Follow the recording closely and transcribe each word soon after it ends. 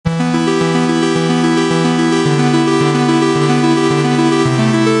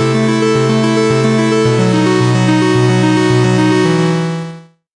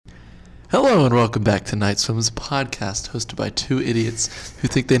Welcome back to Night Swims, a podcast hosted by two idiots who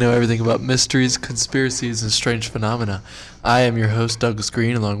think they know everything about mysteries, conspiracies, and strange phenomena. I am your host, Douglas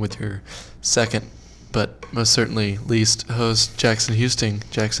Green, along with your second, but most certainly least host, Jackson Houston.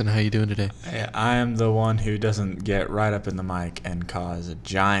 Jackson, how you doing today? Hey, I am the one who doesn't get right up in the mic and cause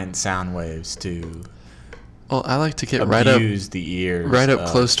giant sound waves to Well, I like to get abuse the ears. right up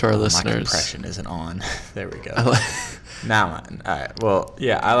close to our my listeners. compression isn't on. There we go. Now, all right. Well,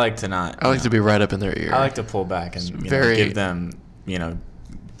 yeah, I like to not. I like to be right up in their ear. I like to pull back and give them, have very let them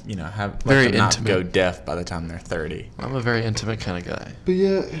not intimate. go deaf by the time they're 30. I'm a very intimate kind of guy. But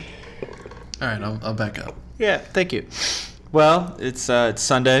yeah. All right, I'll back up. Yeah, thank you. Well, it's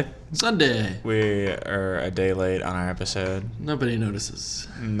Sunday. Sunday. We are a day late on our episode. Nobody notices.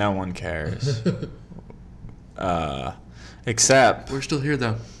 No one cares. Except We're still here,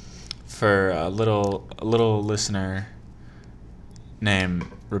 though. for a little listener named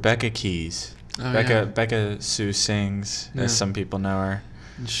Rebecca Keys. Oh, Becca yeah. Becca Sue Sings, Yeah. as some people know her.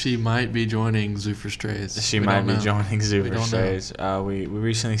 She might be joining Zoo for Strays. She We might don't be know. joining Zoo We for don't know. Strays. We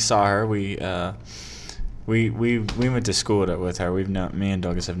recently saw her. We went to school with her. Me and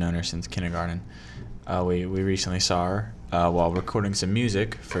Douglas have known her since kindergarten. We recently saw her while recording some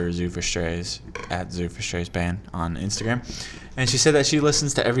music for Zoo for Strays at Zoo for Strays Band on Instagram, and she said that she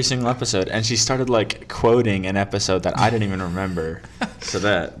listens to every single episode, and she started quoting an episode that I didn't even remember. So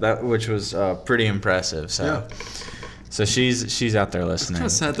that which was pretty impressive. So. Yeah. So she's out there It's listening. kind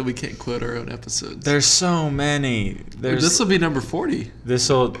of sad that we can't quote our own episodes. There's so many. This will be number 40. This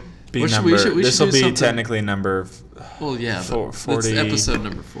will be We should- number. we should This will do be something. technically number. Well, yeah, but 40. it's episode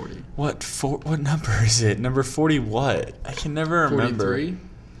number 40. What number is it? Number 40 what? I can never remember. 43?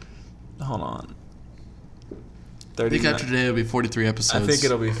 Hold on. I think after today it'll be 43 I episodes. think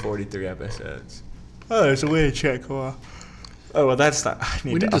it'll be 43 episodes. Oh, there's a way to check. Oh, well, that's not.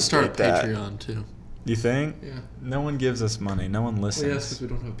 We need to start a update that. Patreon, too. You think? Yeah. No one gives us money. No one listens. Well, yes, because we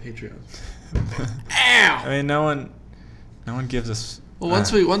don't have a Patreon. I mean, no one gives us. Well,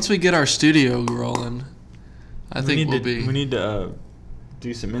 once we get our studio rolling, I think we'll be. We need to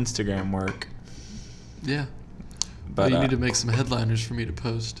do some Instagram work. Yeah. But you need to make some headliners for me to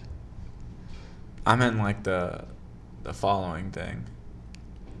post. I meant the following thing.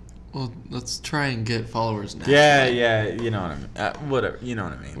 Well, let's try and get followers now. Yeah, you know what I mean. Whatever, you know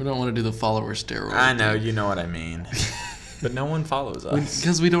what I We mean. don't want to do the follower steroid. I know, thing. you know what I mean. But no one follows us.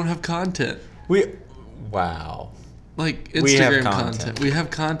 Because we don't have content. Wow. Like We have Instagram content. content. We have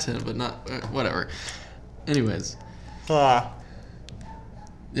content, but not whatever. Anyways,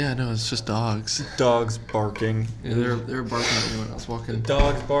 yeah, no, it's just dogs. Dogs barking. Yeah, they're barking at me when I was walking.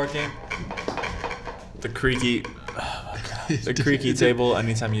 Dogs barking. The creaky. Oh my God. The creaky table.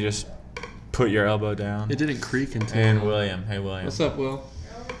 Anytime you just put your elbow down. It didn't creak until. And William. Hey, William. What's up, Will?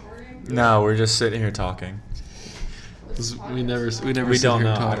 No, we're just sitting here talking. We never We sit don't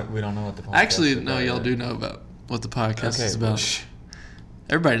here know. and talk. We don't know what the podcast Actually, is no, about y'all yet. do know about what the podcast Okay, is well, about.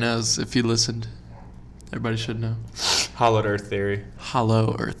 Everybody knows if you listened. Everybody should know. Hollow Earth theory.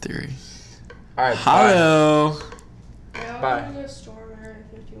 Hollow Earth theory. All right. Hollow. Yeah, Bye. we're going to Storm Area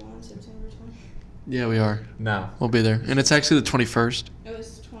 51, September 20th. Yeah, we are. No. We'll be there, and it's actually the 21st. It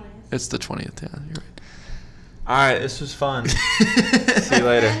was 20th. It's the 20th. Yeah, you're right. All right. This was fun. See you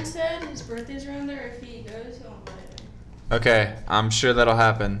later. Ben said his birthday's around there. If he goes, he'll invite me. Okay. I'm sure that'll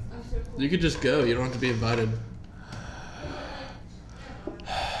happen. I'm so cool. You could just go. You don't have to be invited.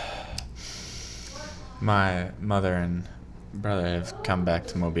 My mother and brother have come back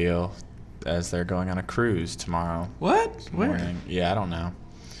to Mobile as they're going on a cruise tomorrow What? Where? morning. Yeah, I don't know.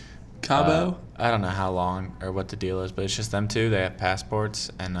 Cabo? I don't know how long or what the deal is, but it's just them two. They have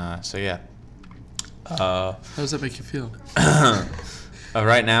passports, and so yeah. How does that make you feel?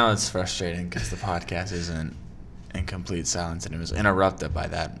 Right now it's frustrating because the podcast isn't in complete silence, and it was interrupted by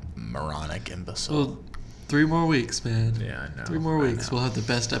that moronic imbecile. Well, 3 more weeks, man. Yeah, I know. 3 more I weeks. know. We'll have the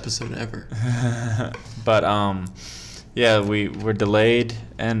best episode ever. But yeah, we were delayed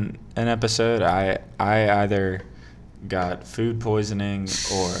an episode. I either got food poisoning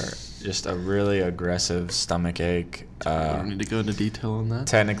or just a really aggressive stomach ache. I don't need to go into detail on that.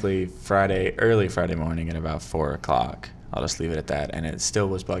 Technically early Friday morning at about 4:00. I'll just leave it at that. And it still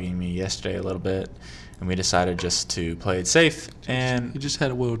was bugging me yesterday a little bit, and we decided just to play it safe and You just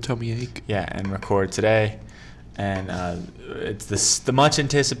had a little tummy ache. yeah, and record today. And it's the much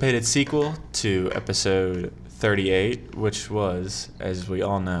anticipated sequel to episode 38, which was, as we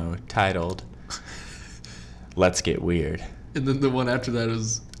all know, titled Let's Get Weird. And then the one after that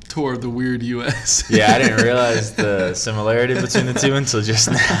was Tour of the Weird U.S. Yeah, I didn't realize the similarity between the two until just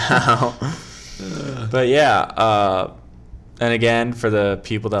now. But yeah, and again, for the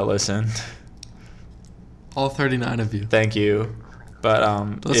people that listen, All 39 of you. Thank you.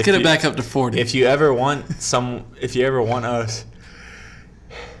 But Let's get it back up to 40. If you ever want us,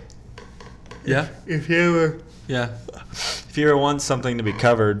 yeah? if you ever want something to be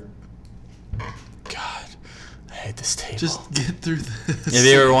covered, God, I hate this table. Just get through this. If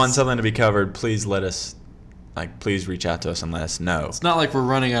you ever want something to be covered, please please reach out to us and let us know. It's not like we're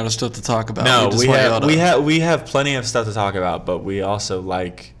running out of stuff to talk about. No, we have plenty of stuff to talk about, but we also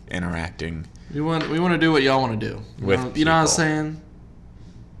like interacting. We want to do what y'all want to do. You know what I'm saying?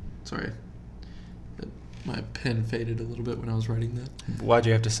 Sorry. My pen faded a little bit when I was writing that. Why'd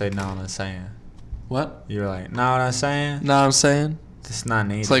you have to say no what I'm saying? What? You were like, know what I'm saying? No, I'm saying. It's not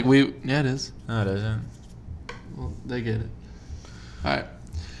needed. It's like yeah, it is. No, it isn't. Well, they get it. All right.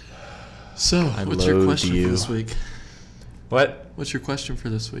 So, I what's your loathe question you. for this week? What? What's your question for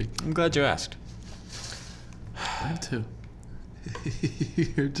this week? I'm glad you asked. I have two.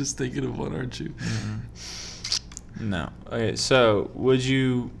 You're just thinking of one, aren't you? Mm-hmm. No. Okay, so would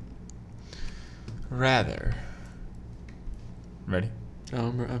you rather... Ready? Oh,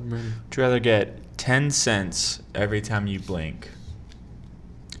 I'm ready. Would you rather get 10 cents every time you blink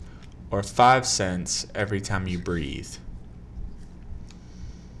or 5 cents every time you breathe?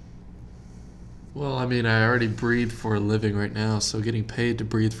 Well, I mean, I already breathe for a living right now, so getting paid to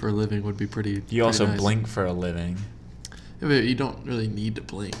breathe for a living would be pretty. You also nice. blink for a living. Yeah, but you don't really need to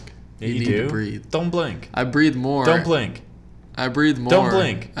blink. Yeah, you need do. to breathe. Don't blink. I breathe more. Don't blink. I breathe more. Don't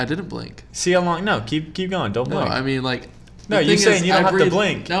blink. I didn't blink. See how long? No, keep going. Don't blink. No, I mean like. No, you're saying you don't have to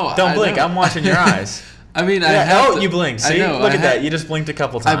blink. No, don't blink. I'm watching your eyes. I mean, you blink. See, look at that. You just blinked a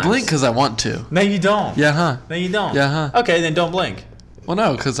couple times. I blink because I want to. No, you don't. Yeah, huh? No, you don't. Yeah, huh? Okay, then don't blink. Well,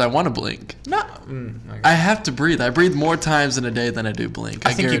 no, because I want to blink. No. Okay. I have to breathe. I breathe more times in a day than I do blink.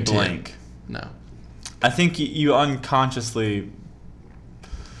 I think you guarantee blink. it. No. I think you unconsciously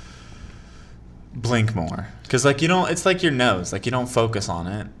blink more. Because, like, you don't... It's like your nose. Like, you don't focus on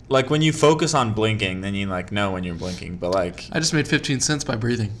it. Like, when you focus on blinking, then you, like, know when you're blinking. But, like... I just made 15 cents by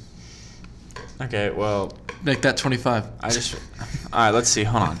breathing. Okay, well... Make that 25. All right, let's see.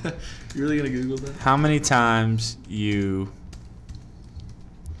 Hold on. You really going to Google that? How many times you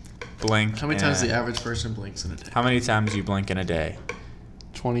blink... How many times the average person blinks in a day? How many times you blink in a day?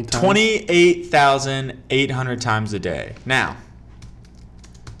 20 times. 28,800 times a day. Now...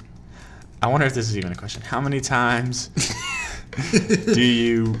 I wonder if this is even a question. How many times do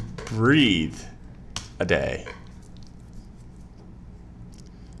you breathe a day?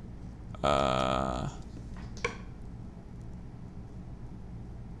 12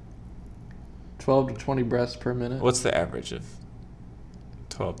 to 20 breaths per minute. What's the average of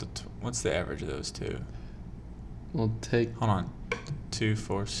 12 to... What's the average of those two? We'll take... Hold on. 2,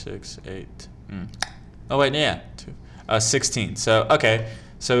 4, 6, 8. Oh, wait, yeah. 16. So, okay.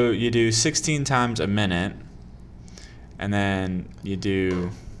 So you do 16 times a minute, and then you do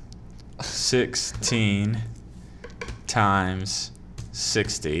 16 times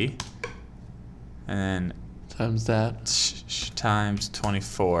 60, and then times that times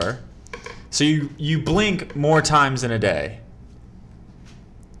 24. So you blink more times in a day.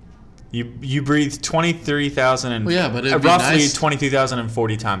 You breathe 23,000 and but it'd be roughly nice.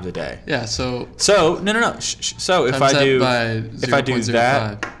 22,040 times a day. Yeah, so no. So if I do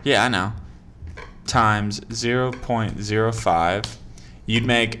that, yeah, I know. Times 0.05, you'd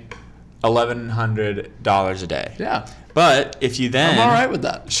make $1,100 a day. Yeah. But if you then I'm all right with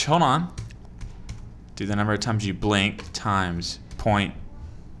that. Hold on. Do the number of times you blink times .0.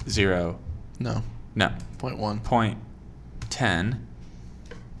 No. 0.1. 0.10.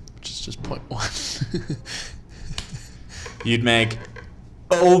 Which is just 0.1. You'd make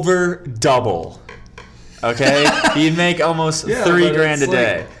over double. Okay? You'd make almost $3,000 a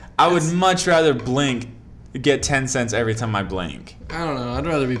day. I would much rather get 10 cents every time I blink. I don't know. I'd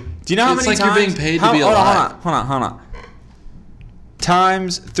rather be... Do you know how many times... It's like you're being paid to be alive. Hold on.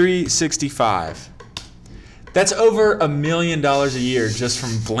 Times 365. That's over $1 million a year just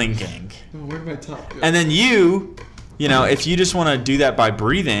from blinking. Oh, where'd my top go? And then you know, if you just want to do that by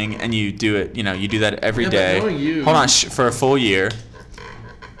breathing and you do it, you do that every day. But knowing you, hold on, for a full year.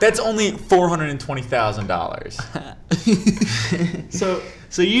 That's only $420,000.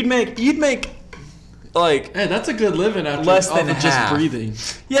 So you'd make like hey, that's a good living after less than half. Just breathing.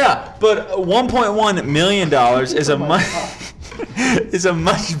 Yeah, but $1.1 million is a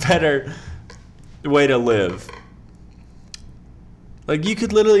much better way to live. Like you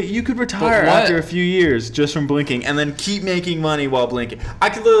could retire after a few years just from blinking and then keep making money while blinking. I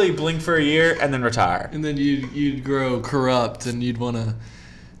could literally blink for a year and then retire. And then you'd grow corrupt and you'd want to,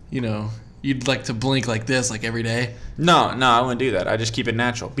 you'd like to blink like this, like every day. No, I wouldn't do that. I just keep it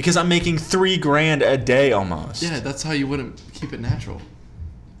natural because I'm making $3,000 a day almost. Yeah, that's how you wouldn't keep it natural.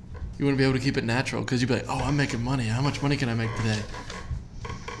 You wouldn't be able to keep it natural because you'd be like, oh, I'm making money. How much money can I make today?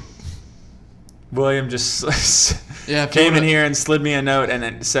 William just Yeah, came in here and slid me a note and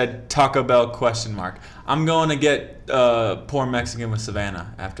it said Taco Bell ? I'm going to get poor Mexican with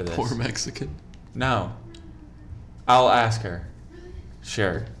Savannah after this. Poor Mexican. No. I'll ask her.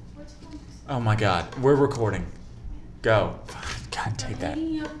 Sure. Oh my God. We're recording. Go. God, take that.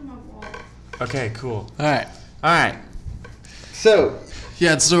 Hanging up on my wall. Okay, cool. All right. Alright. So,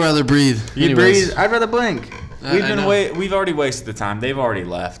 Yeah, I'd still rather breathe. you Anyways. breathe. I'd rather blink. I know. We've already wasted the time. They've already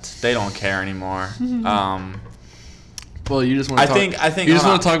left. They don't care anymore. Well, you just want to talk. I think You just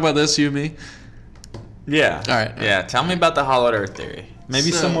hold want to talk about this, you and me? Yeah. All right. Yeah. Tell me about the hollow earth theory.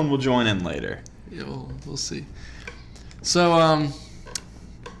 Maybe So- someone will join in later. Yeah, we'll see. So,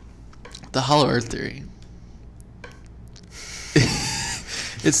 the hollow earth theory.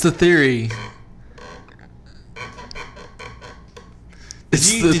 It's the theory.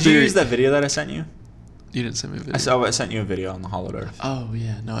 Did you use that video that I sent you? You didn't send me a video. I sent you a video on the hollow earth. Oh,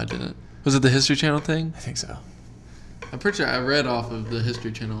 yeah. No, I didn't. Was it the History Channel thing? I think so. I'm pretty sure I read off of the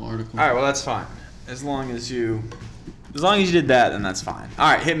History Channel article. All right. Well, that's fine. As long as you did that, then that's fine.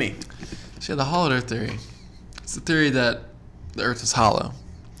 All right. Hit me. So, yeah, the hollow earth theory. It's the theory that the earth is hollow.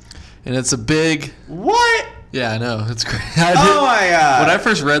 And it's a big... What? Yeah, I know. It's great. Oh my God. When I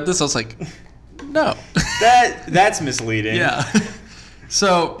first read this, I was like, no. That's misleading. Yeah.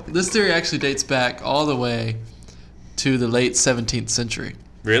 So this theory actually dates back all the way to the late 17th century.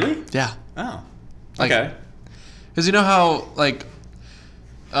 Really? Yeah. Oh. Like, Okay. Because you know how, like,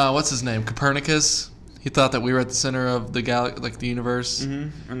 what's his name? Copernicus? He thought that we were at the center of the the universe.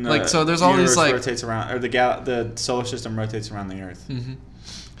 Mm-hmm. And Like, so there's all these, like... rotates around, or the solar system rotates around the Earth. Mm-hmm.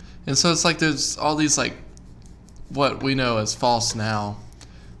 And so it's like there's all these, like, what we know as false now.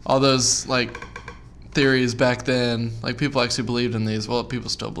 All those, like, theories back then. Like, people actually believed in these. Well, people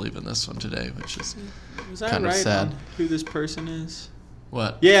still believe in this one today, which is Was that kind of right sad. on who this person is?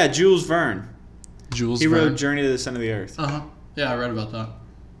 What? Yeah, Jules Verne. Jules He Verne? wrote Journey to the Center of the Earth. Uh-huh. Yeah, I read about that.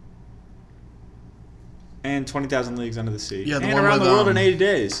 And 20,000 Leagues Under the Sea. Yeah, the and one Around with, the World in 80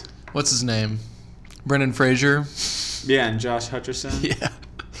 Days. What's his name? Brendan Fraser? Yeah, and Josh Hutcherson. Yeah.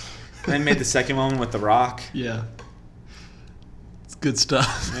 They made the second one with The Rock. Yeah. It's good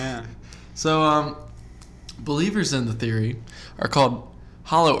stuff. Yeah. So, believers in the theory are called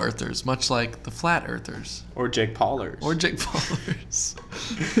hollow earthers, much like the flat earthers. Or Jake Paulers. Or Jake Paulers.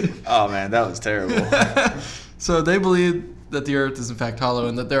 Oh, man, that was terrible. So they believe that the earth is in fact hollow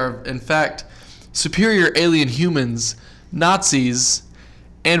and that there are in fact superior alien humans, Nazis,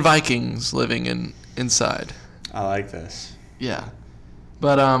 and Vikings living inside. I like this. Yeah.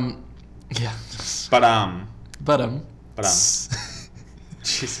 But yeah. But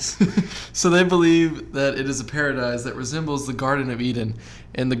Jesus. So they believe that it is a paradise that resembles the Garden of Eden,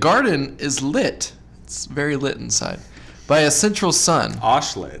 and the garden is lit. It's very lit inside by a central sun.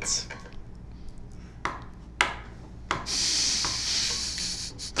 Auschwitz.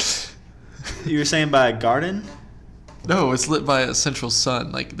 You were saying by a garden? No, it's lit by a central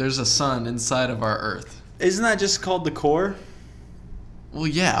sun. Like there's a sun inside of our Earth. Isn't that just called the core? Well,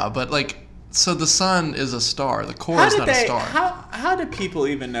 yeah, but like, so the sun is a star. The core is not a star. How do people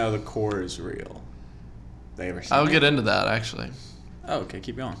even know the core is real? They ever seen I'll it? get into that actually, Oh, okay,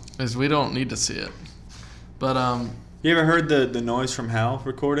 keep going. because we don't need to see it. But You ever heard the Noise from Hell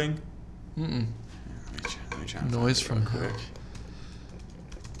recording? mm-mm. Let me try and Noise find it from real Hell. quick.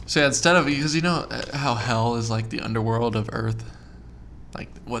 So yeah, instead of, because you know how hell is like the underworld of Earth, like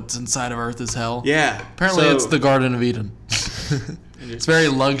what's inside of Earth is hell. Yeah. Apparently, so, it's the Garden of Eden. It's very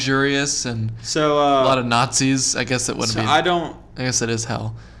luxurious and So a lot of Nazis. I guess it wouldn't so be. I don't. I guess it is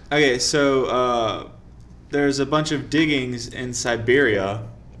hell. Okay, so there's a bunch of diggings in Siberia.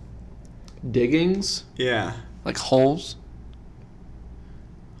 Diggings, Yeah. like holes.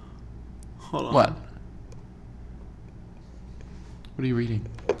 Hold on. What? What are you reading?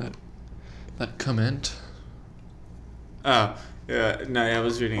 That comment? Oh, yeah. No, yeah, I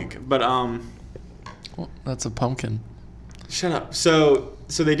was reading it, but Well, that's a pumpkin. shut up. So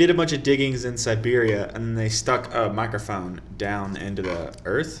they did a bunch of diggings in Siberia, and then they stuck a microphone down into the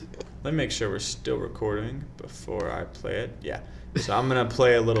earth. Let me make sure we're still recording before I play it. Yeah. So I'm gonna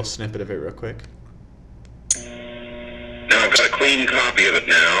play a little snippet of it real quick. Now I've got a clean copy of it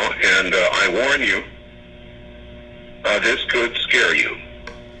now, and I warn you, this could scare you.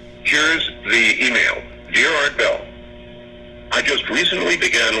 Here's the email. Dear Art Bell, I just recently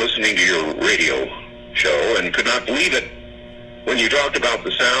began listening to your radio show and could not believe it. when you talked about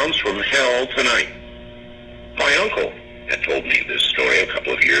the sounds from hell tonight. My uncle had told me this story a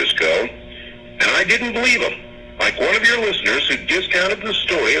couple of years ago, and I didn't believe him. Like one of your listeners who discounted the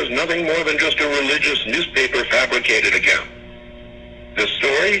story as nothing more than just a religious newspaper fabricated account. The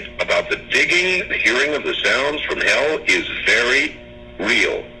story about the digging, the hearing of the sounds from hell is very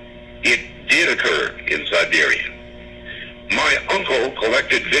real. It did occur in Siberia. My uncle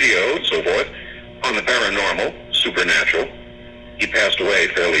collected video and so forth on the paranormal, supernatural. He passed away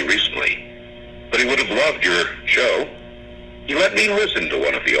fairly recently, but he would have loved your show. He let me listen to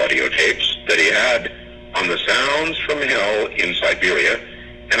one of the audio tapes that he had on the sounds from hell in Siberia,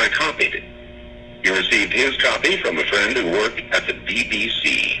 and I copied it. He received his copy from a friend who worked at the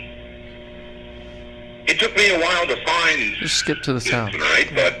BBC. It took me a while to find Just skip to the sound.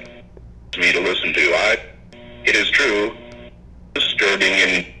 tonight, but it's me to listen to. It is true, disturbing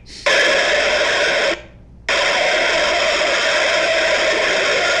and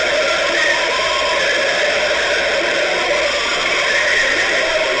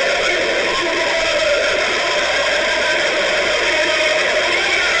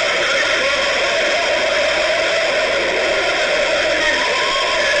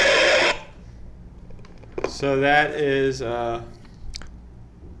So that is,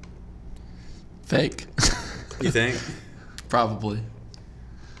 Fake. you think? Probably.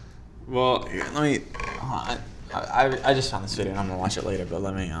 Well, here, let me. I just found this video and I'm gonna watch it later. But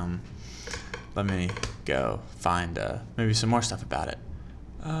let me go find maybe some more stuff about it.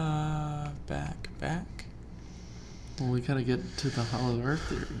 Back. Well, we gotta get to the Hollow Earth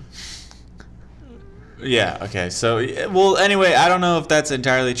theory. Yeah. Okay. So, well, anyway, I don't know if that's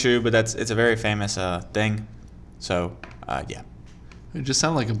entirely true, but it's a very famous thing. So, yeah. It just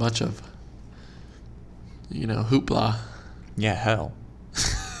sounded like a bunch of, hoopla. Yeah. Hell.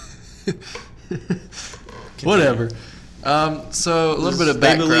 Whatever. So a little bit of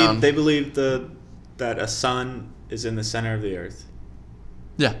background. They believe that a sun is in the center of the earth.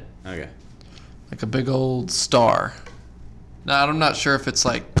 Yeah, Okay. like a big old star. Now I'm not sure if it's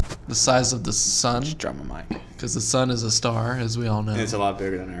like the size of the sun, Just drop my mic. because the sun is a star, as we all know. And it's a lot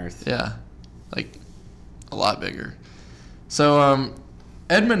bigger than Earth. Yeah, like a lot bigger. So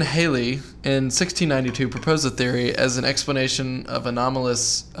Edmund Halley in 1692 proposed the theory as an explanation of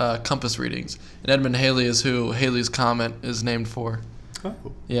anomalous compass readings. And Edmund Halley is who Halley's Comet is named for. Oh.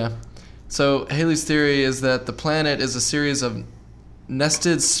 Yeah. So Halley's theory is that the planet is a series of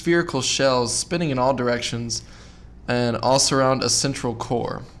nested spherical shells spinning in all directions and all surround a central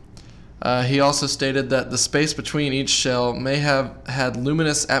core. He also stated that the space between each shell may have had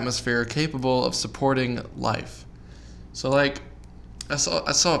luminous atmosphere capable of supporting life. So, like, I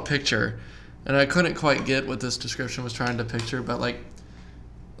saw a picture, and I couldn't quite get what this description was trying to picture, but like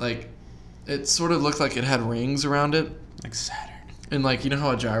it sort of looked like it had rings around it, Like Saturn. and like, you know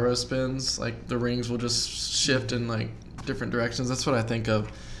how a gyro spins, like the rings will just shift in like different directions. That's what I think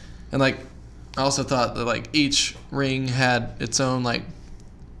of. And like, I also thought that like each ring had its own like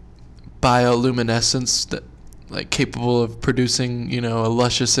bioluminescence that like capable of producing, a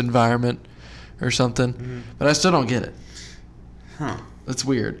luscious environment or something. Mm-hmm. But I still don't get it. Huh. That's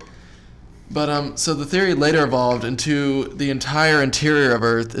weird. But so the theory later evolved into the entire interior of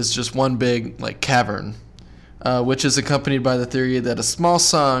Earth is just one big like cavern, which is accompanied by the theory that a small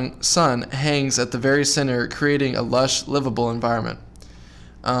sun hangs at the very center, creating a lush, livable environment.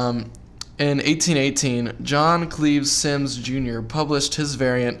 In 1818, John Cleves Sims Jr. published his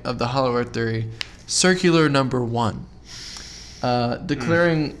variant of the Hollow Earth theory, Circular Number 1,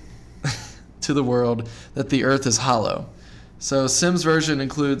 declaring to the world that the Earth is hollow. So Sims' version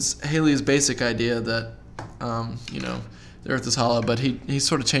includes Halley's basic idea that, the Earth is hollow, but he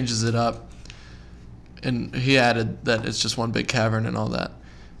sort of changes it up, and he added that it's just one big cavern and all that.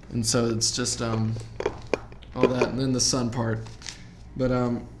 And so it's just all that, and then the sun part. But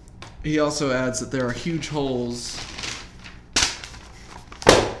he also adds that there are huge holes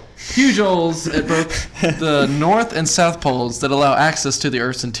at both the north and south poles that allow access to the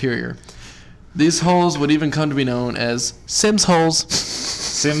Earth's interior. These holes would even come to be known as Sims holes.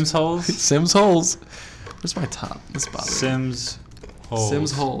 Sims holes? Sims holes. Where's my top? This bothers me. Sims holes.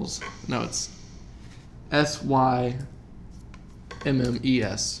 Sims holes. No, it's SYMMES.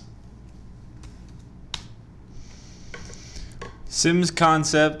 Sims'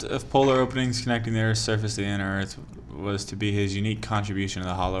 concept of polar openings connecting the Earth's surface to the inner Earth was to be his unique contribution to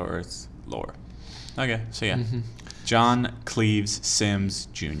the Hollow Earth lore. Okay, so yeah. Mm-hmm. John Cleves Sims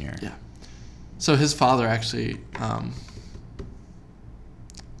Jr. Yeah. So his father actually,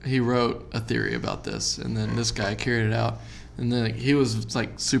 he wrote a theory about this, and then this guy carried it out, and then he was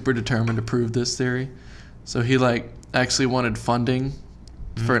like super determined to prove this theory. So he like actually wanted funding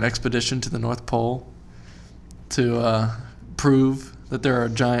for an expedition to the North Pole to prove that there are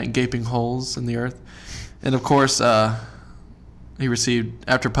giant gaping holes in the Earth. And of course, he received,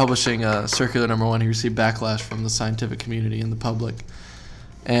 after publishing Circular Number 1, he received backlash from the scientific community and the public.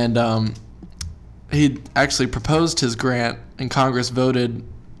 And he actually proposed his grant, and Congress voted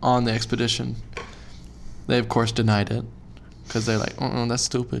on the expedition. They, of course, denied it because they're like, oh, that's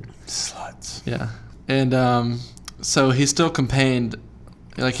stupid. Sluts. Yeah. And so he still campaigned.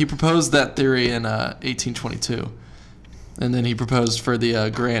 Like, he proposed that theory in 1822. And then he proposed for the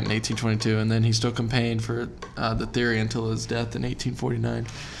grant in 1822. And then he still campaigned for the theory until his death in 1849.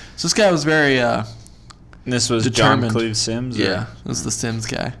 So this guy was very This was determined. John Cleve Sims? or- Yeah, this was the Sims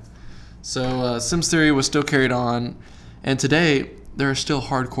guy. So Sims theory was still carried on. And today, there are still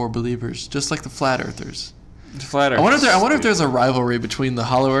hardcore believers, just like the Flat Earthers. Flat Earth. I wonder if there's a rivalry between the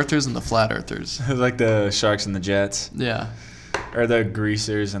Hollow Earthers and the Flat Earthers. Like the Sharks and the Jets. Yeah. Or the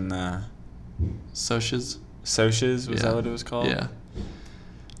Greasers and the Socias. Socias, was Yeah. that what it was called? Yeah.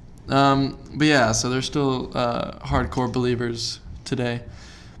 But yeah, so they're still hardcore believers today.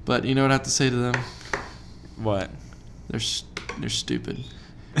 But you know what I have to say to them? What? They're stupid.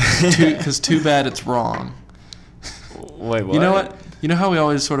 Because too bad it's wrong. Wait, what? You know what? You know how we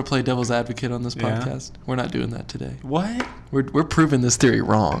always sort of play devil's advocate on this Yeah. podcast? We're not doing that today. What? We're proving this theory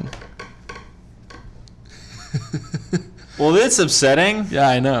wrong. Well, it's upsetting. Yeah,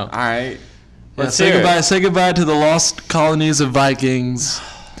 I know. All right. Yeah, Let's say hear goodbye. it. Say goodbye to the lost colonies of Vikings.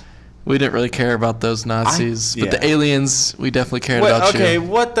 We didn't really care about those Nazis, but the yeah. aliens, we definitely cared Wait, about okay, you.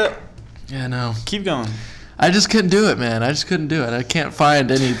 what the? Yeah, no. Keep going. I just couldn't do it, man. I just couldn't do it. I can't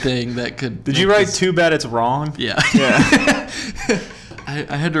find anything that could. Did you make write this- too bad it's wrong? Yeah. Yeah.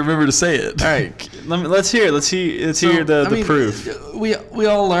 I had to remember to say it. All right. Let's hear. Let's hear So, the I mean, proof. We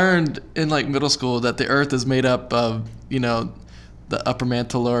all learned in like middle school that the Earth is made up of, you know, the upper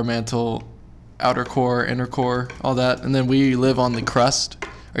mantle, lower mantle, outer core, inner core, all that, and then we live on the crust.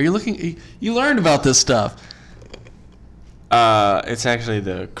 Are you looking? You learned about this stuff. It's actually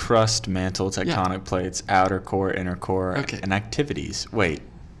the crust, mantle, tectonic Yeah. plates, outer core, inner core, Okay. and activities. Wait.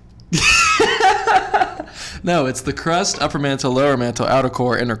 No, it's the crust, upper mantle, lower mantle, outer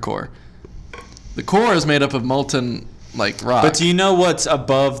core, inner core. The core is made up of molten like rock. But do you know what's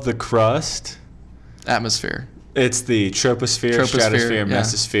above the crust? Atmosphere. It's the troposphere, Troposphere, stratosphere, yeah.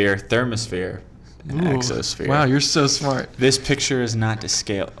 mesosphere, thermosphere, and Ooh, exosphere. Wow, you're so smart. This picture is not to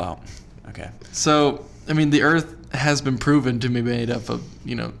scale. Oh, okay. So, I mean, the Earth has been proven to be made up of,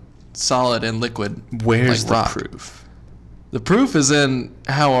 you know, solid and liquid. Where's like the rock. proof? The proof is in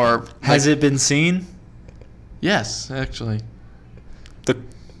how our Has it been seen? Yes, actually.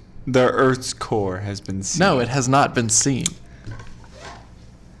 The Earth's core has been seen. No, it has not been seen.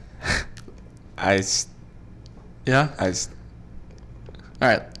 Yeah. All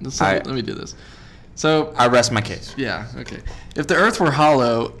right. Let me do this. So I rest my case. yeah, okay. If the Earth were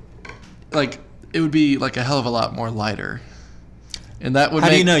hollow, like it would be like a hell of a lot more lighter, and that would How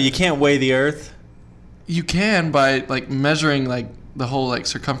make do you know? You can't weigh the Earth. you can by like measuring like the whole like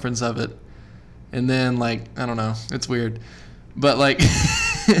circumference of it, and then like I don't know, it's weird, but like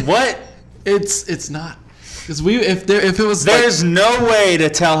What? it's not because if it was There's no way to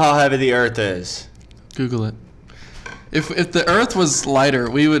tell how heavy the Earth is. Google it. If the Earth was lighter,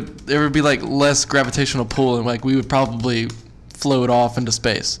 there would be like less gravitational pull, and like we would probably float off into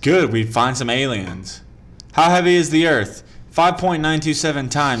space. Good, we'd find some aliens. How heavy is the Earth?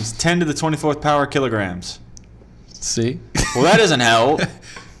 5.927 times 10 to the 24th power kilograms. See? Well, that doesn't help.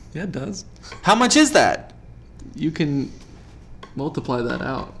 Yeah, it does. How much is that? You can multiply that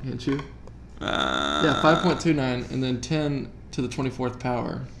out, can't you? Uh, Yeah, 5.29 and then 10 to the 24th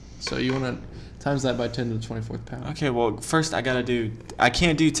power. So you want to times that by 10 to the 24th power. Okay, well, first I can't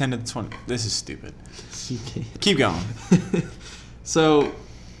do 10 to the 20. This is stupid. You can't. Keep going. So,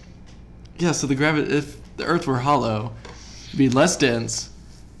 yeah, so if the Earth were hollow, it'd be less dense.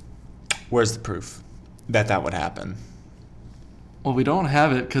 Where's the proof that would happen? Well, we don't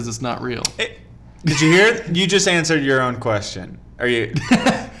have it because it's not real. Did you hear it? You just answered your own question. Are you?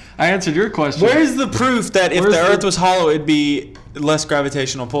 I answered your question. Where's the proof that if Where's the the- Earth was hollow, it'd be less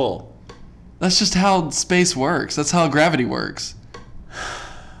gravitational pull? That's just how space works. That's how gravity works.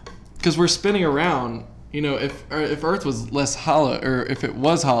 Because we're spinning around. You know, if Earth was less hollow, or if it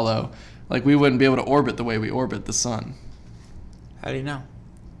was hollow, like we wouldn't be able to orbit the way we orbit the sun. How do you know?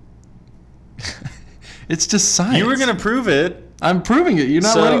 It's just science. You were gonna prove it. I'm proving it. You're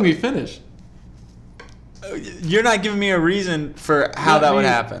not So- letting me finish. You're not giving me a reason for how Let that would me-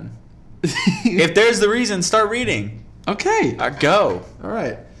 happen. If there's the reason, start reading. Okay. Go. All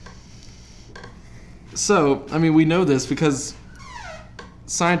right. So, I mean, we know this because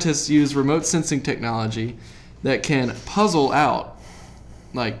scientists use remote sensing technology that can puzzle out,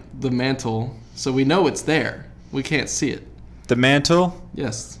 like, the mantle, so we know it's there. We can't see it. The mantle?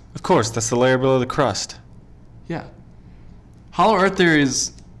 Yes. Of course, that's the layer below the crust. Yeah. Hollow Earth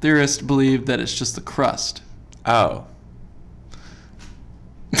theorists believe that it's just the crust. Oh.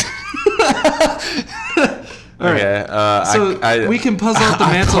 All right. Okay. So we can puzzle out the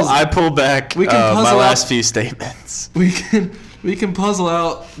mantles. I pull back We can my puzzle last out- few statements. We can puzzle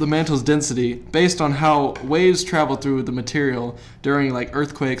out the mantle's density based on how waves travel through the material during like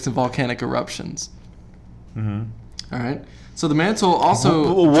earthquakes and volcanic eruptions. Mm-hmm. All right. So the mantle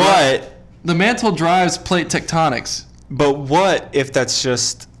also What? the mantle drives plate tectonics. But what if that's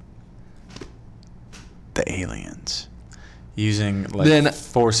just the aliens using like Then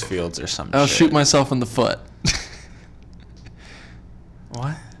force fields or something? I'll shoot myself in the foot.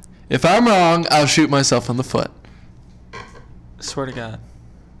 What? If I'm wrong, I'll shoot myself in the foot. Swear to God.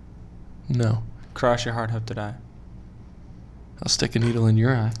 No. Cross your heart, hope to die. I'll stick a needle in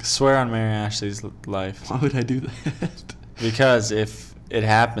your eye. Swear on Mary Ashley's life. Why would I do that? Because if it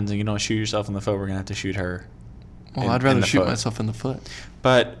happens and you don't shoot yourself in the foot, we're going to have to shoot her. Well, in- I'd rather in the shoot foot. myself in the foot.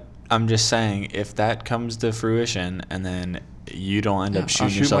 But I'm just saying, if that comes to fruition and then you don't end Yeah, up I'll shooting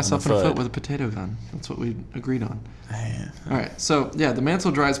shoot yourself myself in the foot. with a potato gun. That's what we agreed on. Man. All right, so yeah, the mantle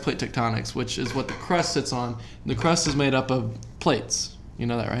drives plate tectonics, which is what the crust sits on. The crust is made up of plates. You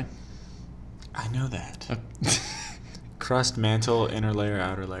know that, right? I know that. Okay. Crust, mantle, inner layer,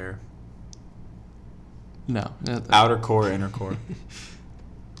 outer layer. No. Outer core, inner core.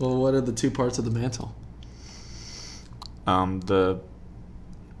 Well, what are the two parts of the mantle? The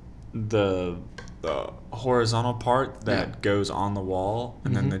horizontal part that Yeah. goes on the wall,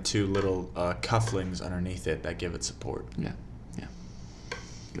 and then Mhm. the two little cufflings underneath it that give it support. Yeah, yeah.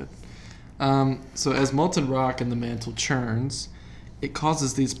 Good. So as molten rock in the mantle churns, it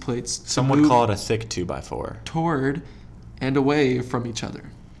causes these plates to Some would move call it a thick 2x4. toward and away from each other.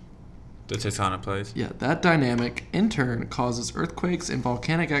 The tectonic plates. Yeah, that dynamic in turn causes earthquakes and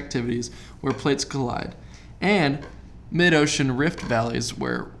volcanic activities where plates collide, and mid-ocean rift valleys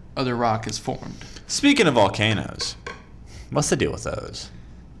where other rock is formed. Speaking of volcanoes, what's the deal with those?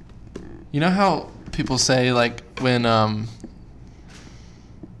 You know how people say like when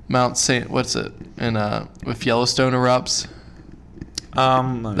Mount Saint what's it in if Yellowstone erupts Let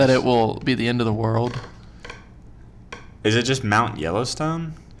me that see. it will be the end of the world? Is it just Mount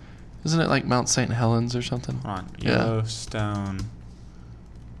Yellowstone? Isn't it like Mount St. Helens or something? Hold on. Yeah. Yellowstone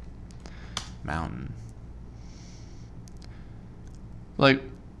Mountain. Like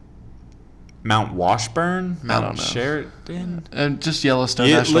Mount Washburn? I Mount don't know. Sheridan? just Yellowstone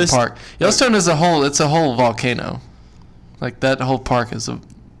Yeah, National list- Park. Yellowstone is it's a whole volcano. Like that whole park is a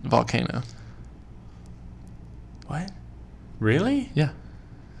volcano. What? Really? Yeah.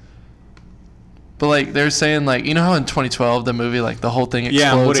 But like they're saying like you know how in 2012 the movie like the whole thing explodes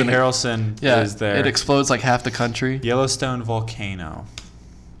Yeah, Woody and Harrelson yeah, is there. it explodes like half the country. Yellowstone volcano.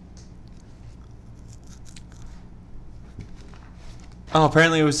 Oh,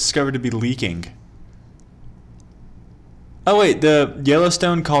 apparently it was discovered to be leaking. Oh wait, the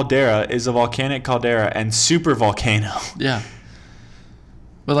Yellowstone caldera is a volcanic caldera and super volcano. Yeah.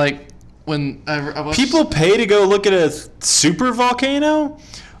 But like when I watched, People pay to go look at a super volcano?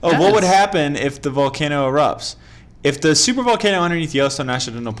 Oh, what would Yes. happen if the volcano erupts? If the super volcano underneath Yellowstone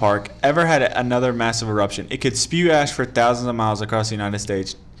National Park ever had another massive eruption, it could spew ash for thousands of miles across the United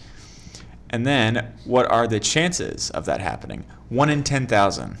States. And then, what are the chances of that happening? 1 in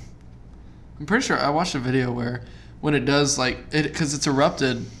 10,000. I'm pretty sure I watched a video where when it does like it because it's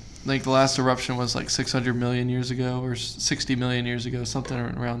erupted like the last eruption was like 600 million years ago or 60 million years ago, something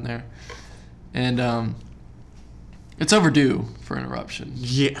around there, and it's overdue for an eruption.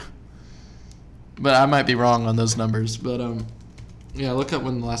 Yeah. But I might be wrong on those numbers. But yeah, look up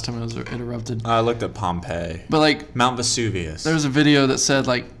when the last time it erupted. I looked at Pompeii. But like Mount Vesuvius. there was a video that said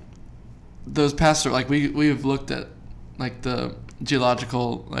like those past like we've looked at like the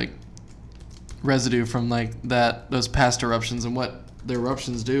geological like residue from like those past eruptions, and what the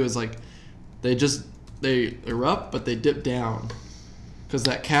eruptions do is like they erupt but they dip down because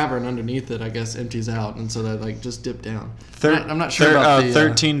that cavern underneath it I guess empties out, and so they like just dip down. I'm not sure about the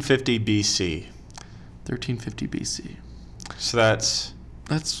 1350 BC. 1350 BC. So that's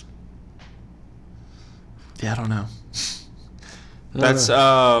Yeah, I don't know. that's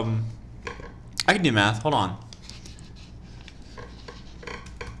I can do math. Hold on.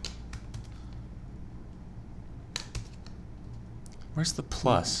 Where's the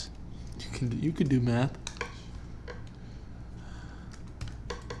plus? You could do math.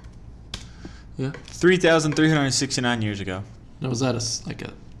 Yeah. 3,369 years ago. Now, was that like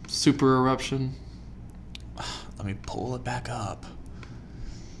a super eruption? Let me pull it back up.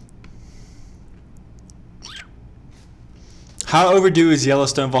 How overdue is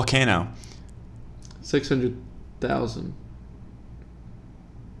Yellowstone volcano? 600,000.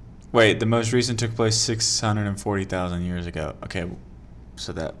 Wait, the most recent took place 640,000 years ago. Okay,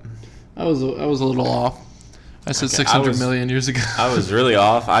 so that... I was a little off. I said Okay, 600 million years ago. I was really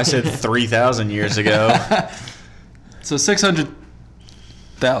off. I said 3,000 years ago. So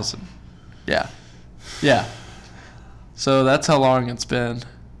 600,000. Yeah. Yeah. So that's how long it's been.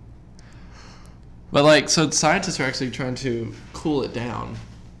 But like, so scientists are actually trying to cool it down,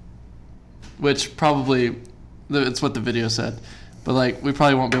 which probably, it's what the video said. But like, we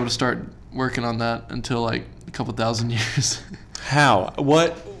probably won't be able to start working on that until like a couple thousand years. How?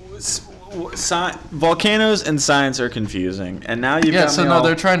 What? Volcanoes and science are confusing, and now you've got me all...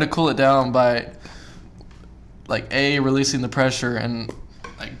 they're trying to cool it down by like releasing the pressure and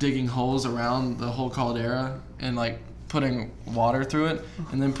like digging holes around the whole caldera and like putting water through it,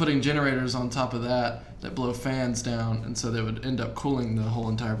 and then putting generators on top of that blow fans down, and so they would end up cooling the whole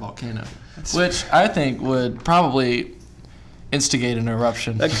entire volcano, which I think would probably instigate an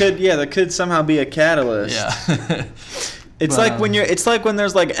eruption. That could somehow be a catalyst. Yeah. It's like when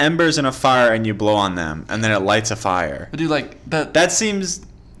there's like embers in a fire and you blow on them and then it lights a fire. But dude, like that. That seems.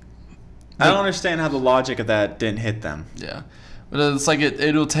 I don't understand how the logic of that didn't hit them. Yeah, but it's like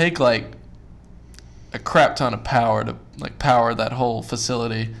it'll take like a crap ton of power to like power that whole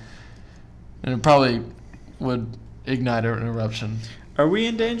facility, and it probably would ignite an eruption. Are we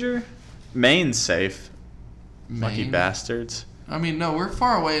in danger? Maine's safe. Lucky Maine? bastards. I mean, no, we're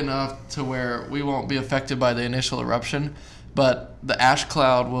far away enough to where we won't be affected by the initial eruption, but the ash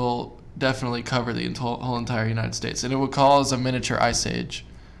cloud will definitely cover the whole entire United States, and it would cause a miniature ice age.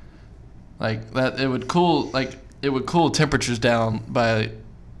 Like that, it would cool temperatures down by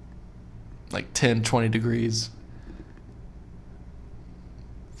like 10, 20 degrees.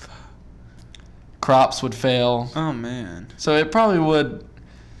 Crops would fail. Oh man. So it probably would.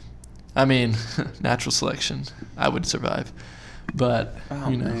 I mean, natural selection. I would survive. But,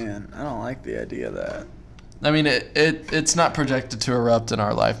 man, I don't like the idea of that. I mean, it's not projected to erupt in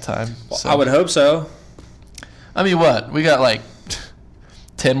our lifetime. Well, So. I would hope so. I mean, what? We got like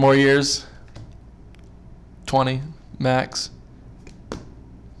 10 more years? 20 max?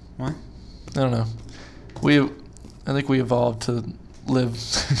 What? I don't know. I think we evolved to live.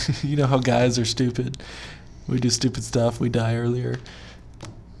 You know how guys are stupid? We do stupid stuff. We die earlier.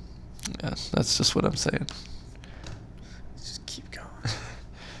 Yeah, that's just what I'm saying. Just keep going.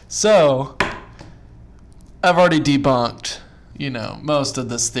 So, I've already debunked, most of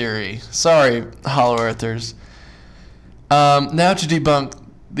this theory. Sorry, Hollow Earthers. Now to debunk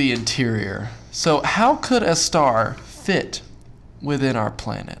the interior. So, how could a star fit within our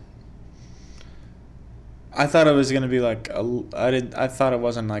planet? I thought it was gonna be like I thought it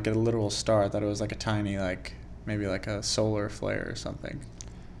wasn't like a literal star. I thought it was like a tiny, maybe like a solar flare or something.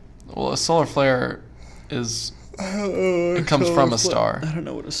 Well, a solar flare it comes from a star. I don't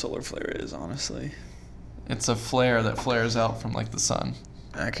know what a solar flare is, honestly. It's a flare that flares out from like the sun.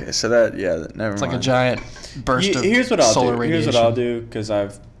 Okay, so never mind. It's like a giant burst of Here's what I'll solar do. radiation. Here's what I'll do, because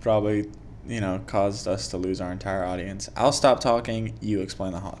I've probably, caused us to lose our entire audience. I'll stop talking. You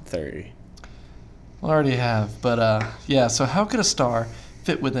explain the hot theory. Well, I already have, but yeah. So how could a star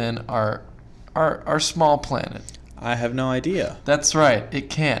fit within our small planet? I have no idea. That's right. It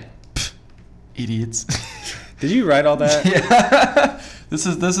can't. Pfft, idiots. Did you write all that? Yeah. This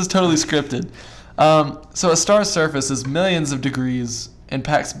is totally scripted. So a star's surface is millions of degrees and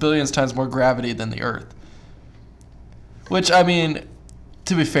packs billions times more gravity than the Earth. Which, I mean,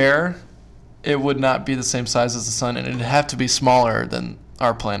 to be fair, it would not be the same size as the sun, and it'd have to be smaller than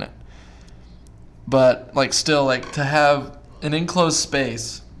our planet. But, still, to have an enclosed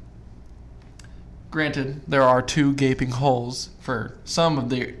space, granted, there are 2 gaping holes for some of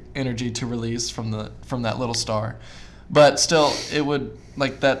the energy to release from that little star. But still, it would,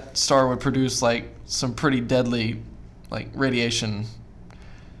 that star would produce, some pretty deadly, radiation.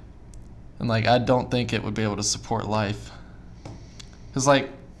 And, I don't think it would be able to support life. Because, I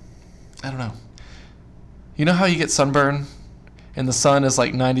don't know. You know how you get sunburn and the sun is,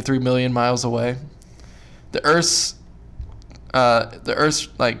 93 million miles away? The Earth's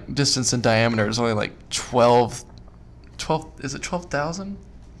distance and diameter is only 12, is it 12,000?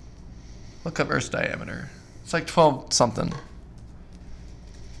 Look up Earth's diameter. It's 12 something.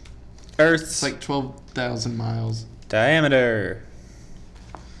 Earth's It's 12,000 miles. diameter.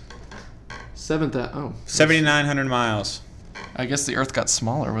 7,000. Oh. 7,900 miles. I guess the Earth got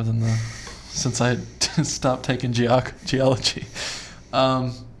smaller within the since I stopped taking geology.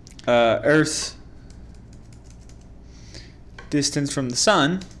 Earth's distance from the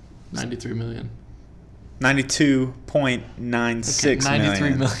sun, 93 million. 92.96 93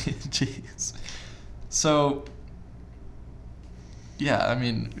 million. million. Jeez. So, yeah, I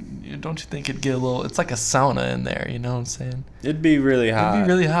mean, don't you think it'd get a little... It's like a sauna in there, you know what I'm saying? It'd be really hot. It'd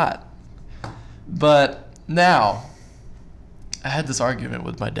be really hot. But now, I had this argument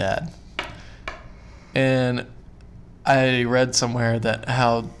with my dad. And I read somewhere that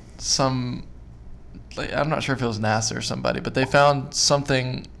how some... Like, I'm not sure if it was NASA or somebody, but they found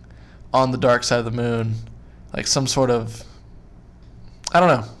something on the dark side of the moon, like some sort of... I don't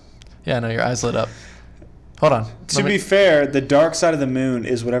know. Yeah, I know, your eyes lit up. Hold on. To be fair, the dark side of the moon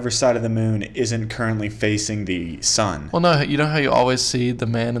is whatever side of the moon isn't currently facing the sun. Well, no, you know how you always see the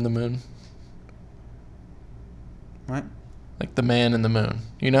man in the moon? What? Like the man in the moon.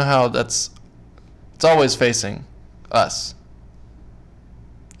 You know how it's always facing us.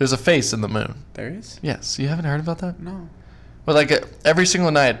 There's a face in the moon. There is? Yes, you haven't heard about that? No. Well, like every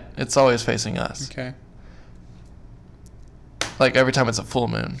single night, it's always facing us. Okay. Like every time it's a full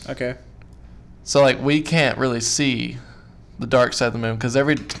moon. Okay. So like we can't really see the dark side of the moon because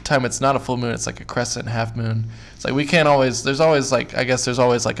every time it's not a full moon, it's like a crescent, half moon. It's like we can't always. There's always like I guess there's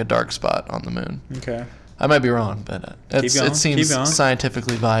always like a dark spot on the moon. Okay. I might be wrong, but going, it seems keep going.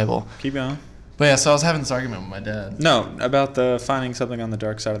 scientifically viable. Keep going. But yeah, so I was having this argument with my dad. No, about the finding something on the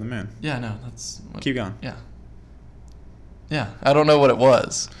dark side of the moon. Yeah, no, that's Keep going. Yeah. Yeah, I don't know what it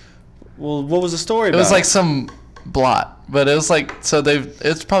was. Well, what was the story about? It was like some blot, but it was like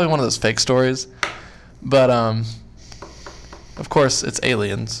it's probably one of those fake stories. But of course it's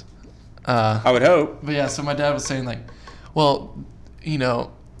aliens. I would hope. But yeah, so my dad was saying like, well, you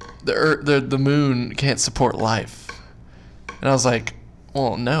know, the moon can't support life. And I was like,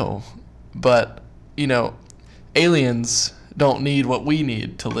 well, no. But, you know, aliens don't need what we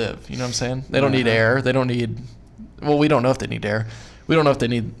need to live. You know what I'm saying? They don't need air. They don't need... Well, we don't know if they need air. We don't know if they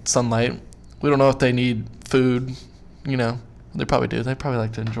need sunlight. We don't know if they need food. You know, they probably do. They probably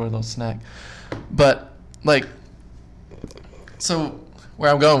like to enjoy a little snack. But, like... So,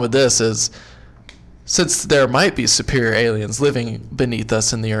 where I'm going with this is... Since there might be superior aliens living beneath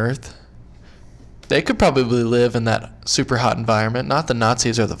us in the earth... They could probably live in that super hot environment. Not the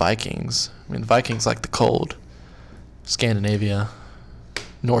Nazis or the Vikings. I mean, the Vikings like the cold. Scandinavia.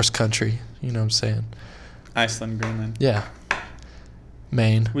 Norse country. You know what I'm saying? Iceland, Greenland. Yeah.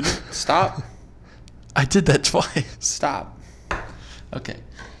 Maine. Would you stop? I did that twice. Stop. Okay.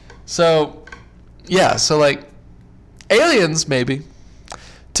 So, yeah. So, like, aliens, maybe.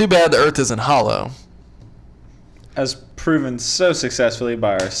 Too bad the Earth isn't hollow. As proven so successfully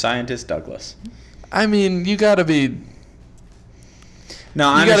by our scientist, Douglas. I mean, you gotta be... No,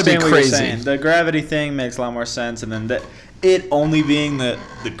 I You gotta be understand what crazy. you're saying. The gravity thing makes a lot more sense, and then it only being the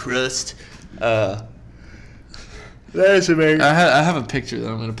crust. That is amazing. I have a picture that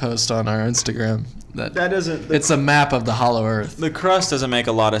I'm gonna post on our Instagram. That doesn't. It's a map of the hollow Earth. The crust doesn't make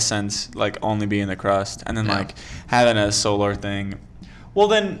a lot of sense, like only being the crust, and then Yeah. like having a solar thing. Well,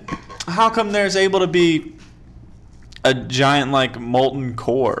 then, how come there's able to be a giant like molten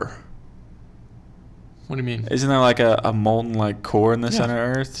core? What do you mean? Isn't there like a molten like core in the Yeah. center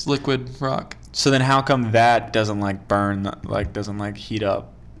of Earth? It's liquid rock. So then how come that doesn't like burn, like doesn't like heat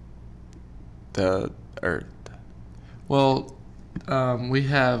up the Earth? Well, we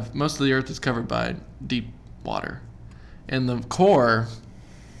have... Most of the Earth is covered by deep water. And the core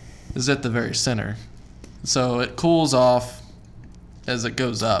is at the very center. So it cools off as it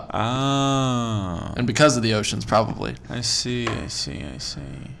goes up. Oh. And because of the oceans, probably. I see.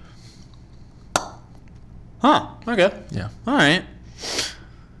 Huh. Okay. Yeah. All right.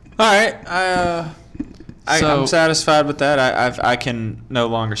 I'm satisfied with that. I can no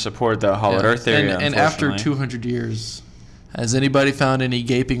longer support the hollow Yeah. Earth theory. And after unfortunately. 200 years, has anybody found any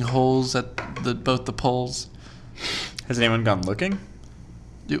gaping holes at both the poles? Has anyone gone looking?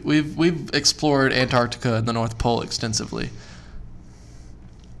 We've explored Antarctica and the North Pole extensively.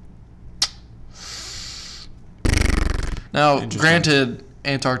 Now, Interesting. granted,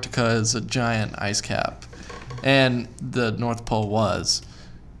 Antarctica is a giant ice cap, and the North Pole was.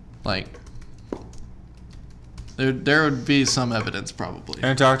 Like, there would be some evidence, probably.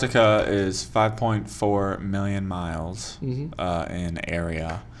 Antarctica is 5.4 million miles Mhm. in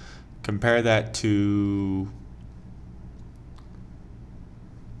area. Compare that to...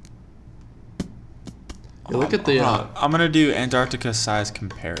 Yeah, look at the... Hold on. I'm going to do Antarctica size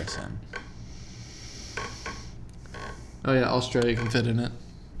comparison. Oh, yeah, Australia can fit in it.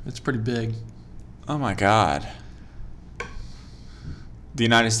 It's pretty big. Oh my god. The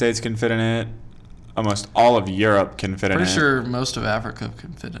United States can fit in it. Almost all of Europe can fit in it. Pretty sure most of Africa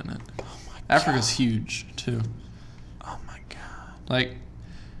can fit in it. Oh my Africa's God. huge too. Oh my God. Like,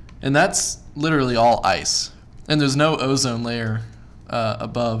 and that's literally all ice. And there's no ozone layer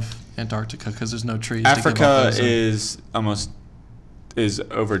above Antarctica because there's no trees. to give off Africa ozone. is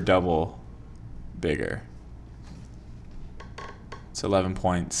over double bigger. It's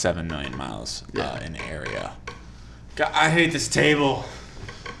 11.7 million miles in area. God, I hate this table.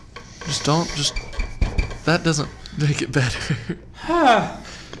 That doesn't make it better.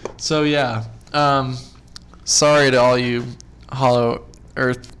 So yeah, sorry to all you hollow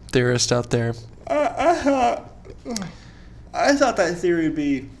Earth theorists out there. I thought that theory would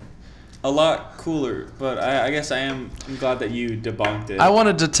be a lot cooler, but I guess I'm glad that you debunked it. I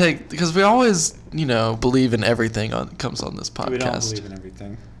wanted to take because we always, believe in everything comes on this podcast. We don't believe in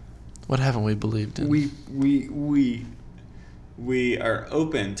everything. What haven't we believed in? We are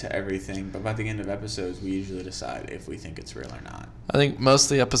open to everything, but by the end of episodes, we usually decide if we think it's real or not. I think most of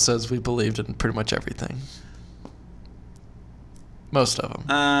the episodes we believed in pretty much everything. Most of them.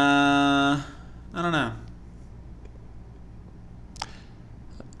 I don't know.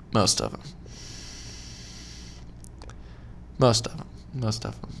 Most of them. Most of them.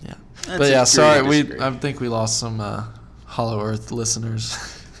 Yeah. That's But yeah, agree sorry. to disagree. I think we lost some Hollow Earth listeners.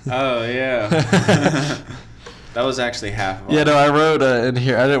 Oh yeah. That was actually half of Yeah, our- no, I wrote in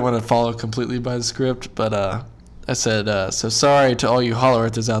here. I didn't want to follow completely by the script, but I said, so sorry to all you Hollow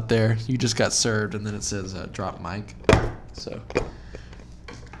Earthers out there. You just got served, and then it says drop mic. So,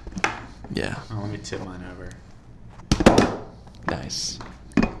 yeah, Oh, let me tip mine over. nice.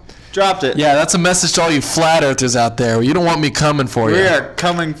 Dropped it. Yeah, that's a message to all you flat Earthers out there. You don't want me coming for you. We are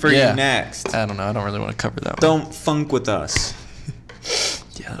coming for Yeah. you next. I don't know. I don't really want to cover that one. Don't funk with us.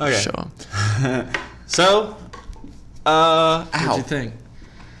 Yeah, Okay. show them. So, What'd you ow. think?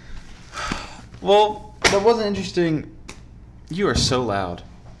 Well, that wasn't interesting. You are so loud.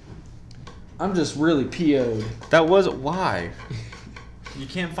 I'm just really PO'd. That was why. You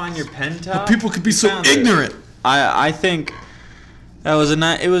can't find your pen top. People could be You so found it. ignorant. I think that was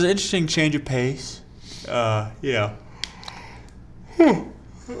it was an interesting change of pace. Yeah.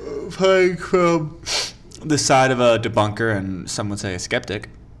 Playing from the side of a debunker and some would say a skeptic,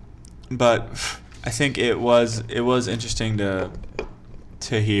 but I think it was interesting to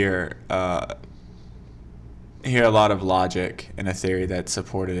hear a lot of logic in a theory that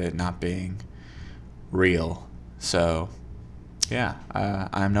supported it not being real. So. Yeah,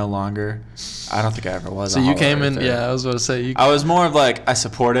 I'm no longer. I don't think I ever was. So a you Hollow came in. Earther. Yeah, I was about to say. You, I was more of like I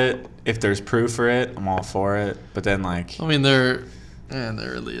support it. If there's proof for it, I'm all for it. But then like I mean, there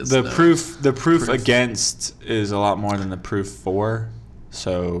really is the no proof against is a lot more than the proof for.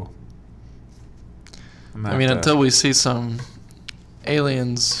 So I mean, until we see some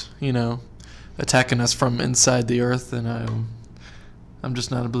aliens, attacking us from inside the Earth, then I'm just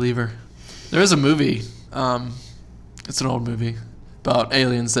not a believer. There is a movie. It's an old movie about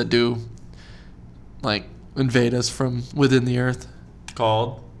aliens that do invade us from within the Earth.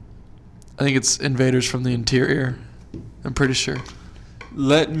 called. I think it's Invaders from the Interior. I'm pretty sure.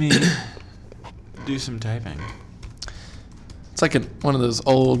 Let me do some typing. It's like one of those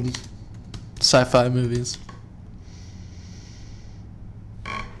old sci-fi movies.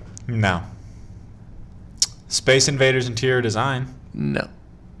 No. Space Invaders interior design. No.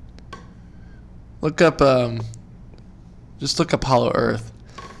 Look up, just look up Hollow Earth,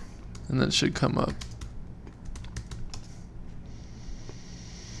 and then it should come up.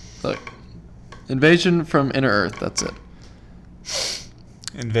 Look. Invasion from Inner Earth, that's it.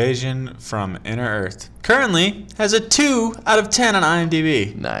 Invasion from Inner Earth. Currently has a 2 out of 10 on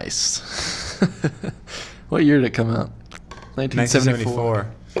IMDb. Nice. What year did it come out? 1974.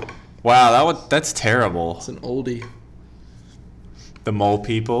 1974. Wow, that's terrible. It's an oldie. The Mole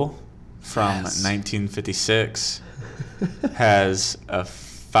People from Yes. 1956 has a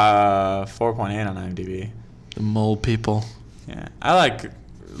 4.8 on IMDb. The Mole People. Yeah, I like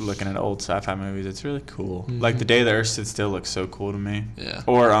looking at old sci-fi movies. It's really cool. Like The Day the Earth Stood Still looks so cool to me. Yeah.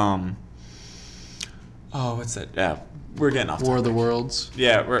 Or oh, what's that? Yeah, we're getting off. War of the topic. Worlds.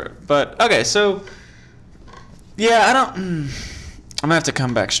 Yeah, but okay, so yeah, I don't. I'm gonna have to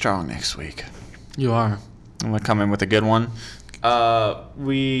come back strong next week. You are. I'm gonna come in with a good one.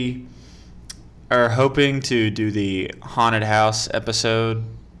 We are hoping to do the haunted house episode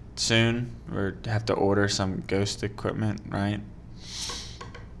soon. We have to order some ghost equipment, right?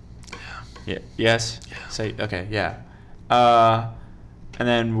 Yeah. Yes. Yeah. Say okay. Yeah. And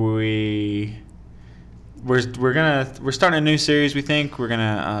then we're starting a new series. We think we're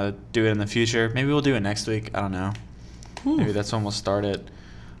gonna do it in the future. Maybe we'll do it next week. I don't know. Ooh. Maybe that's when we'll start it.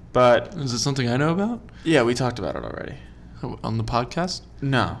 But Is it something I know about? yeah, we talked about it already. Oh, on the podcast?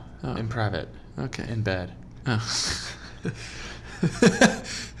 No, Oh. in private, Okay. in bed. Oh.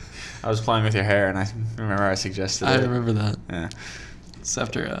 I was playing with your hair, and I remember I suggested I it. remember that. Yeah. It's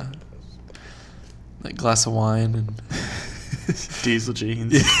after that glass of wine and Diesel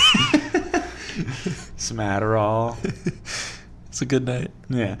jeans. Some Adderall. it's a good night.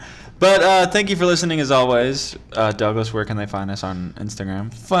 Yeah. But thank you for listening as always. Douglas, where can they find us on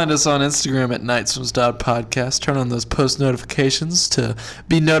Instagram? Find us on Instagram at nightswims.podcast. Turn on those post notifications to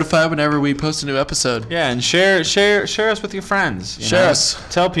be notified whenever we post a new episode. Yeah, and share us with your friends. you Share know? us.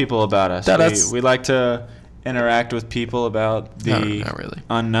 Tell people about us. That's- We like to interact with people about the No, not really.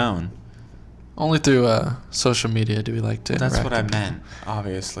 unknown. Only through social media do we like to That's interact what I with meant.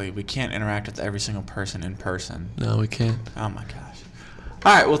 Obviously, we can't interact with every single person in person. people. No, we can't. Oh my gosh.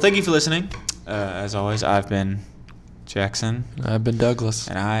 All right. Well, thank you for listening. As always, I've been Jackson, I've been Douglas.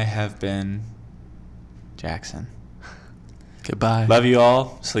 and I have been Jackson. Goodbye. Love you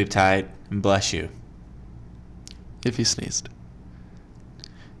all. Sleep tight, and bless you. If you sneezed.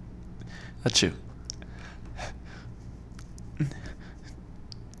 That's you.